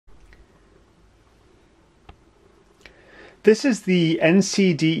This is the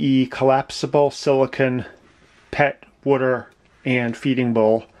NcDe collapsible silicone pet water and feeding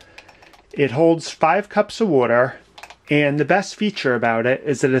bowl. It holds 5 cups of water, and the best feature about it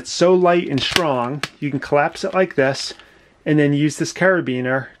is that it's so light and strong, you can collapse it like this and then use this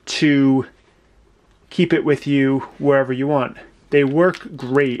carabiner to keep it with you wherever you want. They work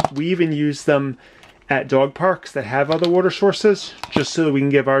great. We even use them at dog parks that have other water sources, just so that we can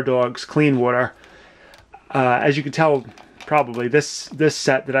give our dogs clean water. As you can tell, probably this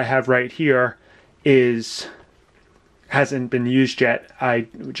set that I have right here hasn't been used yet. I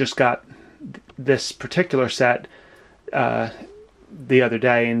just got this particular set the other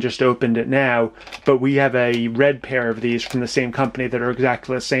day and just opened it now, but we have a red pair of these from the same company that are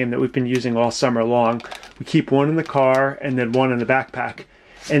exactly the same that we've been using all summer long. We keep one in the car and then one in the backpack.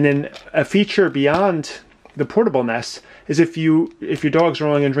 And then a feature beyond the portableness is if your dogs are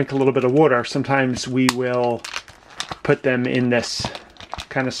only going to drink a little bit of water, sometimes we will put them in this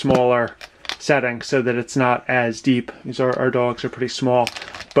kind of smaller setting so that it's not as deep. Our dogs are pretty small,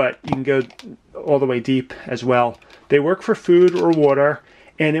 but you can go all the way deep as well. They work for food or water,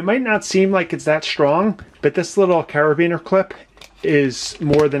 and it might not seem like it's that strong, but this little carabiner clip is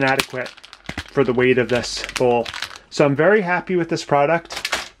more than adequate for the weight of this bowl. So I'm very happy with this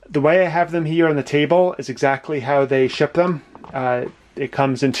product. The way I have them here on the table is exactly how they ship them. It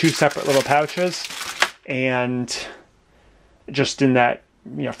comes in 2 separate little pouches, and just in that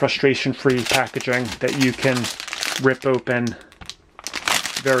frustration-free packaging that you can rip open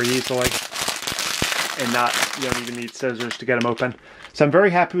very easily, and you don't even need scissors to get them open. So I'm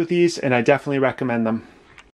very happy with these, and I definitely recommend them.